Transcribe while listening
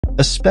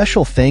A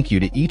special thank you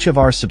to each of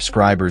our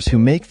subscribers who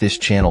make this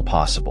channel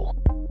possible.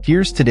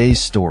 Here's today's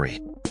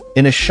story.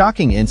 In a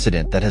shocking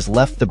incident that has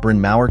left the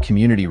Brynmawr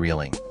community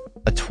reeling,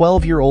 a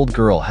 12-year-old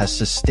girl has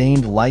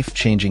sustained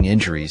life-changing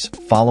injuries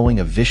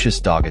following a vicious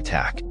dog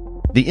attack.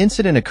 The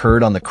incident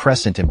occurred on the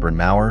Crescent in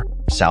Brynmawr,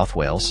 South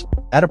Wales,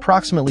 at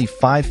approximately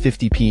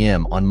 5:50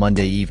 p.m. on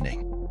Monday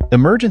evening.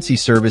 Emergency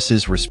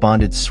services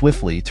responded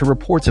swiftly to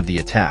reports of the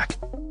attack,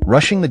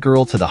 rushing the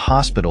girl to the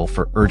hospital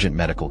for urgent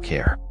medical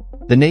care.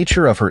 The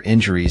nature of her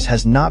injuries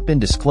has not been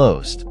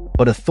disclosed,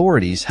 but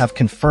authorities have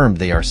confirmed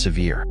they are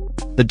severe.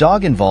 The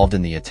dog involved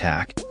in the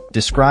attack,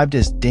 described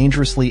as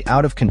dangerously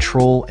out of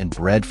control and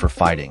bred for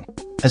fighting,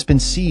 has been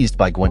seized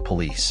by Gwent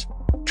police.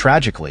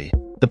 Tragically,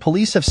 the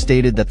police have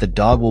stated that the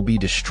dog will be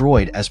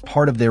destroyed as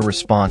part of their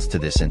response to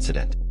this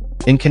incident.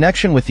 In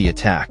connection with the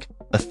attack,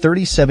 a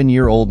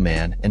 37-year-old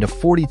man and a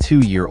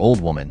 42-year-old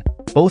woman,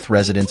 both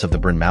residents of the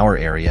Brynmawr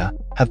area,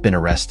 have been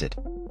arrested.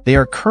 They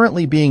are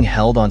currently being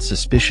held on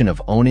suspicion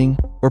of owning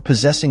or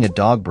possessing a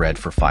dog bred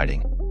for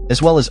fighting,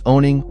 as well as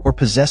owning or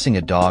possessing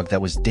a dog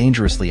that was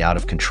dangerously out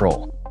of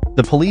control.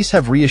 The police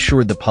have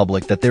reassured the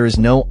public that there is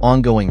no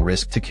ongoing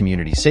risk to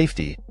community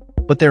safety,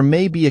 but there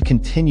may be a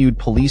continued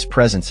police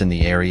presence in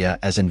the area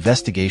as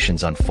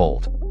investigations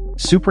unfold.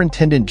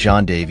 Superintendent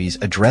John Davies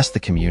addressed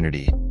the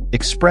community,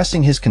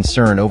 expressing his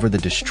concern over the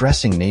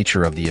distressing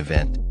nature of the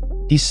event.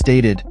 He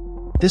stated,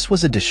 "This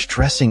was a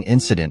distressing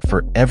incident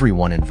for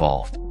everyone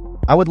involved.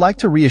 I would like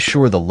to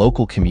reassure the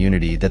local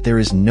community that there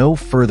is no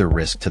further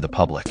risk to the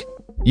public.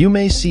 You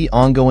may see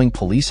ongoing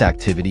police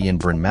activity in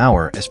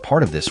Brynmawr as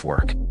part of this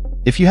work.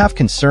 If you have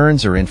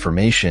concerns or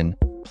information,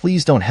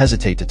 please don't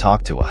hesitate to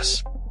talk to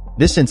us."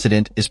 This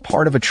incident is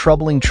part of a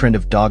troubling trend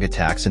of dog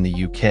attacks in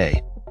the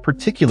UK,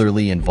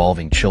 particularly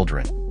involving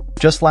children.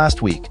 Just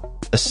last week,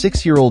 a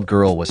 6-year-old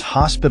girl was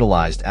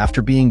hospitalized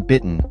after being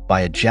bitten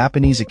by a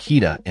Japanese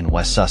Akita in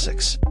West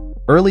Sussex.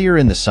 Earlier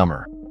in the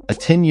summer, a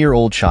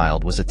 10-year-old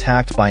child was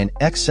attacked by an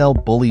XL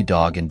bully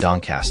dog in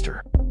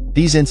Doncaster.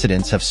 These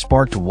incidents have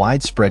sparked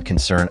widespread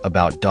concern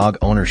about dog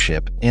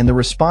ownership and the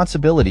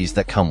responsibilities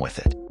that come with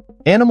it.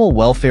 Animal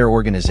welfare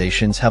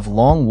organizations have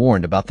long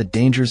warned about the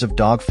dangers of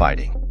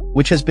dogfighting,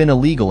 which has been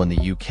illegal in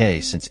the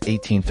UK since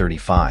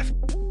 1835.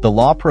 The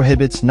law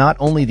prohibits not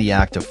only the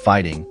act of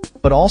fighting,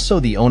 but also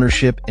the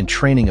ownership and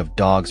training of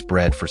dogs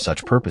bred for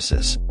such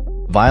purposes.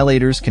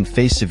 Violators can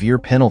face severe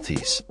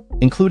penalties,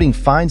 including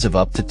fines of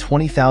up to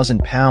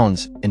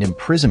 £20,000 and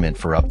imprisonment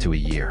for up to a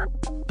year.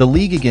 The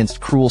League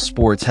Against Cruel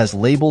Sports has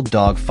labeled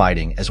dog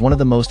fighting as one of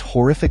the most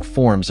horrific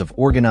forms of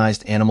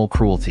organized animal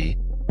cruelty,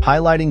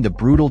 highlighting the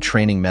brutal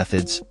training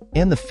methods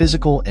and the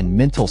physical and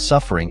mental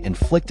suffering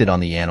inflicted on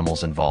the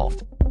animals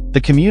involved.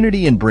 The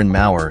community in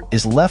Brynmawr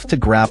is left to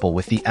grapple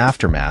with the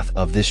aftermath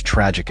of this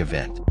tragic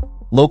event.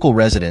 Local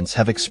residents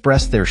have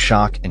expressed their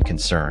shock and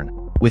concern,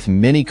 with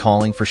many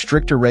calling for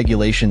stricter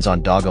regulations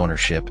on dog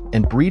ownership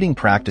and breeding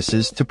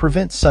practices to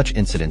prevent such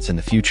incidents in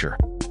the future.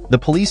 The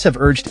police have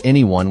urged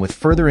anyone with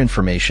further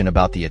information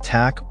about the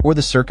attack or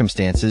the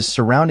circumstances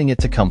surrounding it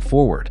to come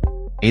forward,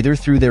 either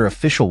through their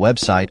official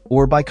website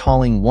or by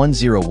calling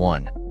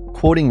 101,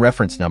 quoting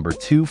reference number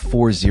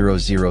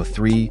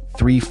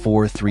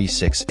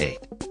 24003-34368.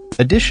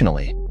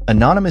 Additionally,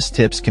 anonymous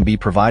tips can be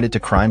provided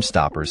to Crime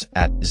Stoppers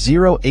at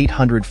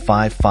 0800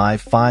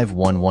 555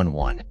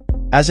 1111.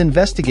 As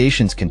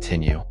investigations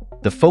continue,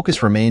 the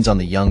focus remains on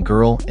the young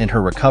girl and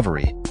her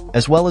recovery,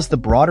 as well as the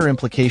broader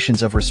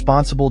implications of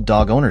responsible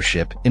dog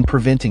ownership in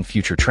preventing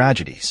future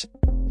tragedies.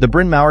 The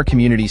Brynmawr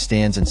community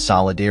stands in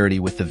solidarity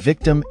with the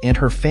victim and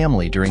her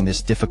family during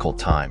this difficult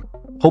time,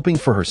 hoping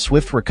for her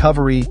swift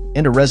recovery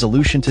and a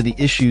resolution to the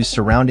issues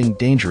surrounding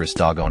dangerous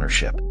dog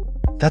ownership.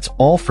 That's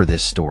all for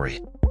this story.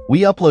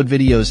 We upload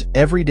videos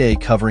every day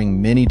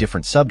covering many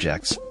different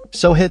subjects,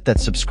 so hit that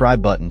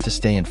subscribe button to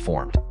stay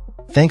informed.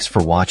 Thanks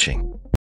for watching.